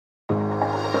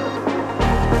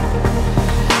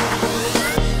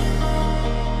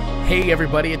Hey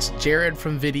everybody, it's Jared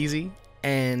from Videezy,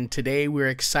 and today we're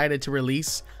excited to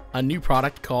release a new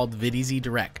product called Videezy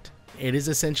Direct. It is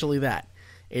essentially that.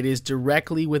 It is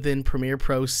directly within Premiere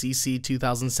Pro CC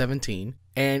 2017,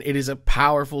 and it is a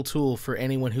powerful tool for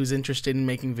anyone who's interested in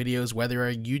making videos, whether you're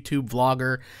a YouTube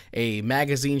vlogger, a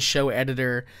magazine show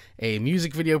editor, a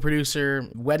music video producer,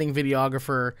 wedding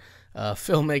videographer, a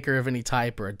filmmaker of any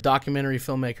type, or a documentary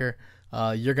filmmaker.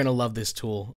 You're going to love this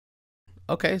tool.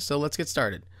 Okay, so let's get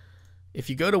started. If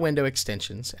you go to Window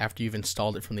Extensions after you've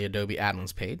installed it from the Adobe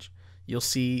Add-ons page, you'll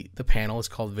see the panel is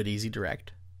called Videezy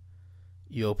Direct.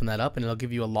 You open that up and it'll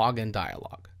give you a login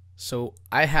dialog. So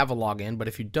I have a login, but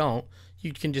if you don't,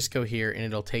 you can just go here and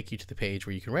it'll take you to the page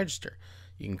where you can register.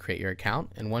 You can create your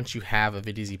account, and once you have a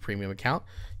Videezy Premium account,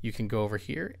 you can go over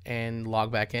here and log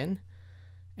back in.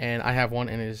 And I have one,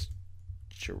 and it is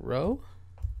Jero.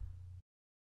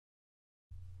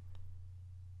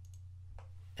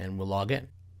 And we'll log in.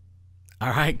 All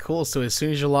right, cool. So as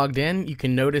soon as you're logged in, you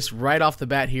can notice right off the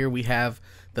bat here we have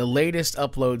the latest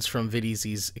uploads from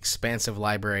Videezy's expansive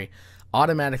library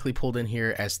automatically pulled in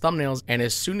here as thumbnails. And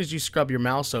as soon as you scrub your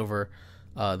mouse over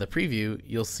the preview,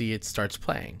 you'll see it starts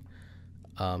playing.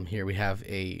 Here we have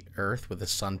a Earth with the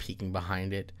sun peeking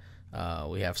behind it.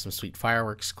 We have some sweet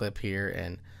fireworks clip here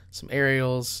and some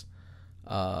aerials.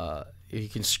 You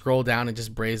can scroll down and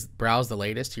just browse the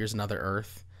latest. Here's another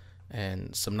Earth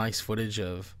and some nice footage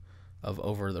of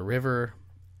over the river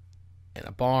and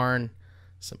a barn,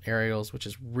 some aerials, which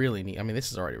is really neat. I mean,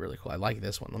 this is already really cool. I like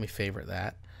this one. Let me favorite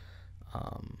that.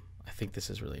 I think this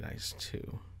is really nice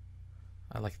too.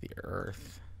 I like the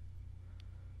Earth.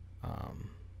 And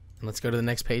let's go to the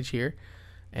next page here.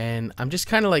 And I'm just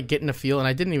kind of like getting a feel, and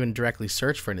I didn't even directly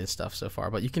search for any of this stuff so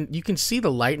far, but you can see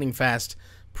the lightning fast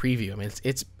preview. I mean,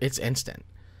 it's instant.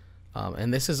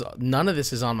 And none of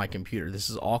this is on my computer. This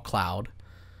is all cloud.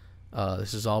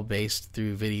 This is all based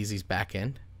through Videezy's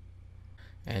backend.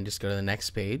 And just go to the next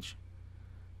page.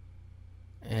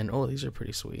 And oh, these are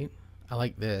pretty sweet. I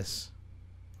like this.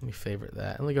 Let me favorite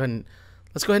that. Let's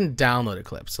go ahead and download a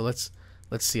clip. So let's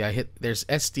see. There's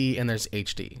SD and there's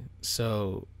HD.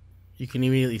 So you can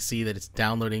immediately see that it's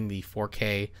downloading the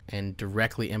 4K and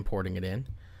directly importing it in.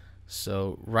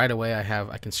 So right away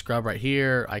I can scrub right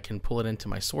here. I can pull it into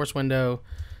my source window,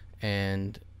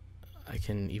 and I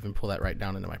can even pull that right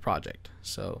down into my project.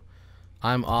 So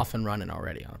I'm off and running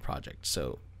already on a project.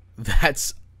 So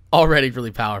that's already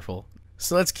really powerful.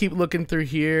 So let's keep looking through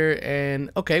here, and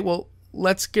okay, well,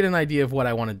 let's get an idea of what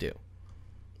I want to do.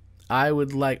 I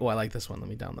like this one. Let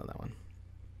me download that one.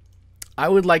 I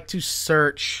would like to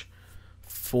search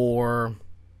for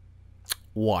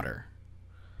water.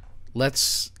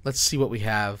 Let's see what we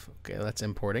have. Okay, that's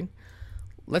importing.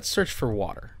 Let's search for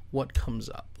water. What comes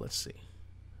up? Let's see.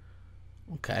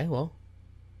 Okay, well,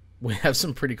 we have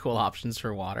some pretty cool options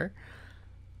for water.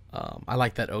 I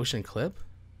like that ocean clip.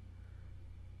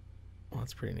 Well,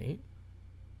 that's pretty neat.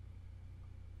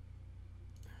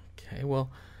 Okay, well,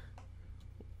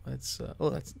 I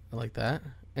like that.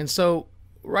 And so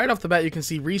right off the bat, you can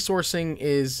see resourcing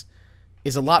is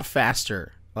a lot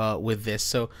faster with this.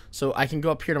 So I can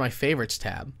go up here to my favorites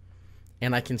tab,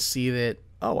 and I can see that,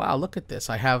 oh wow, look at this.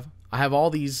 I have all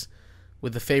these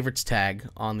with the favorites tag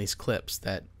on these clips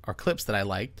that are clips that I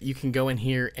liked. You can go in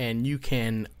here and you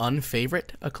can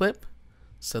unfavorite a clip.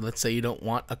 So let's say you don't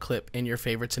want a clip in your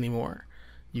favorites anymore.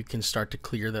 You can start to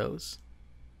clear those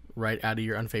right out of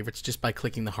your unfavorites just by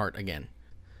clicking the heart again.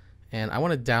 And I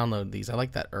want to download these. I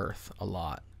like that Earth a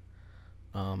lot.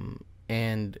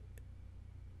 And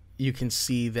you can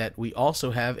see that we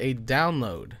also have a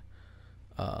download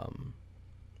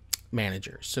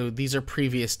manager. So these are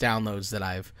previous downloads that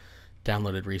I've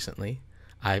downloaded recently,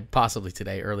 possibly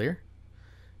today earlier,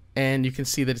 and you can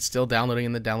see that it's still downloading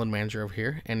in the download manager over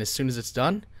here, and as soon as it's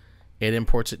done, it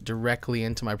imports it directly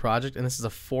into my project. And this is a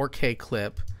 4K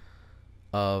clip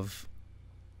of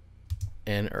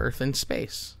an Earth in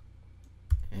space.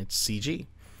 It's CG.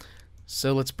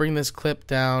 So let's bring this clip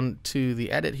down to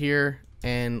the edit here,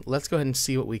 and let's go ahead and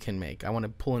see what we can make. I want to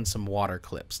pull in some water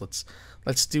clips.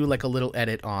 Let's do like a little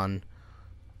edit on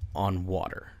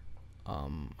water.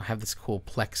 I have this cool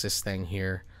plexus thing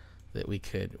here that we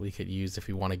could use if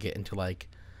we want to get into like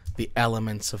the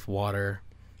elements of water.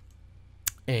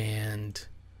 And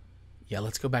yeah,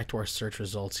 let's go back to our search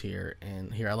results here.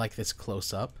 And here I like this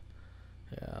close up.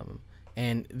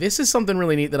 And this is something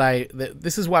really neat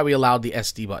this is why we allowed the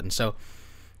SD button. So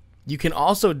you can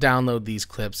also download these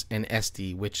clips in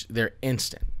SD, which they're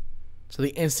instant. So they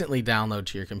instantly download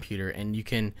to your computer, and you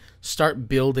can start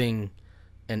building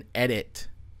an edit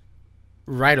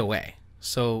right away.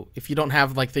 So if you don't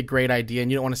have like the great idea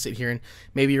and you don't want to sit here and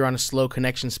maybe you're on a slow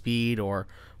connection speed or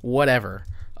whatever,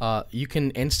 you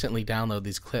can instantly download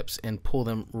these clips and pull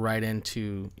them right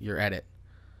into your edit.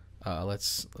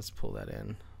 Let's pull that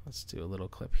in. Let's do a little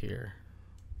clip here.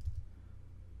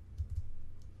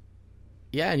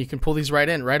 Yeah, and you can pull these right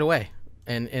in right away.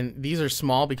 And these are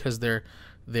small because they're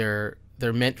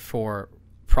meant for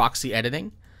proxy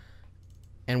editing.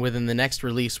 And within the next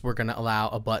release, we're going to allow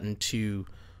a button to,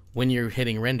 when you're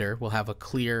hitting render, we'll have a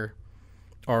clear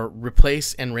or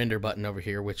replace and render button over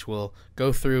here, which will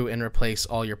go through and replace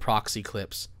all your proxy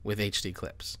clips with HD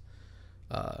clips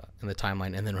in the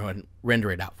timeline, and then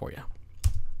render it out for you.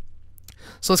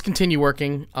 So let's continue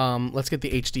working. Let's get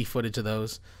the HD footage of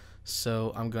those.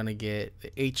 So I'm going to get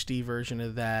the HD version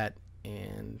of that,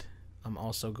 and I'm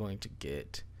also going to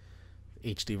get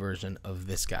the HD version of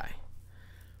this guy.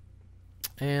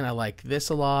 And I like this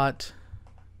a lot.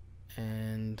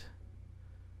 And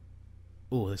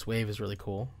ooh, this wave is really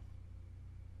cool.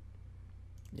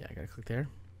 Yeah, I gotta click there.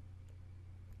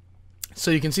 So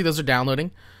you can see those are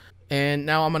downloading. And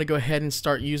now I'm gonna go ahead and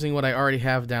start using what I already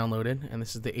have downloaded, and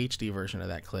this is the HD version of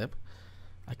that clip.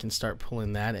 I can start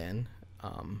pulling that in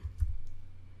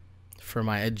for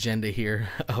my agenda here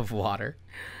of water.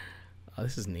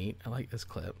 This is neat. I like this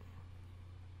clip.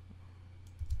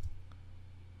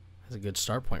 That's a good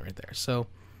start point right there. So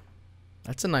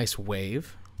that's a nice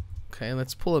wave. Okay,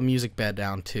 let's pull a music bed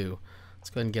down too. Let's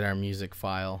go ahead and get our music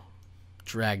file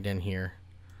dragged in here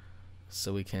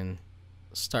so we can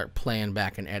start playing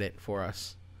back an edit for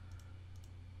us.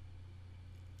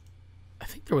 I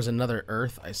think there was another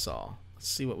earth I saw. Let's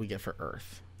see what we get for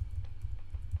earth.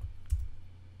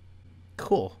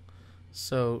 Cool.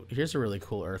 So here's a really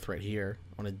cool earth right here.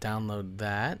 I want to download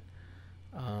that.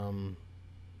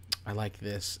 I like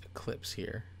this eclipse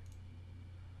here.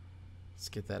 Let's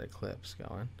get that eclipse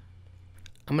going.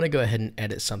 I'm going to go ahead and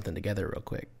edit something together real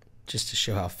quick just to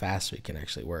show how fast we can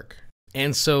actually work.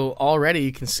 And so already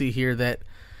you can see here that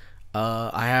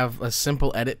I have a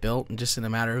simple edit built in just in a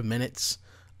matter of minutes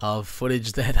of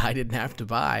footage that I didn't have to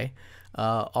buy,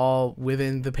 all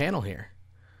within the panel here.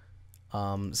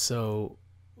 So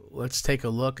let's take a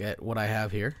look at what I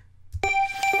have here.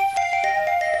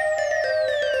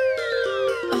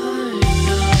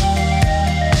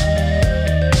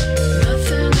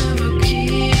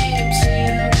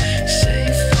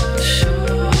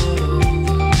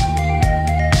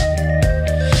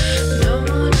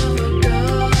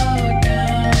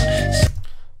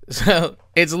 So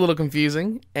it's a little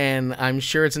confusing, and I'm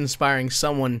sure it's inspiring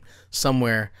someone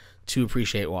somewhere to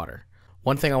appreciate water.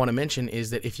 One thing I want to mention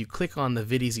is that if you click on the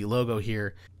Videezy logo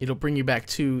here, it'll bring you back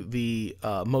to the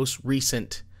most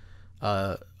recent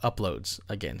uploads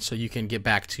again. So you can get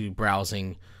back to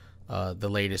browsing the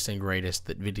latest and greatest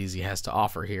that Videezy has to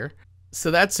offer here. So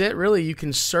that's it, really. You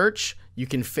can search, you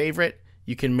can favorite,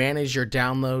 you can manage your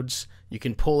downloads, you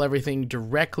can pull everything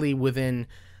directly within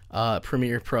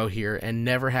Premiere Pro here and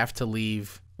never have to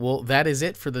leave. Well, that is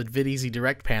it for the Videezy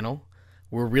Direct panel.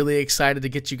 We're really excited to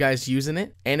get you guys using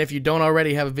it. And if you don't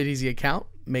already have a Videezy account,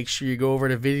 make sure you go over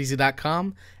to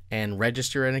Videezy.com and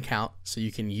register an account so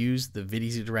you can use the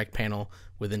Videezy Direct panel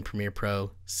within Premiere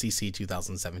Pro CC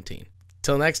 2017.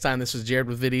 Till next time, this was Jared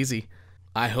with Videezy.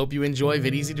 I hope you enjoy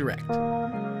Videezy Direct.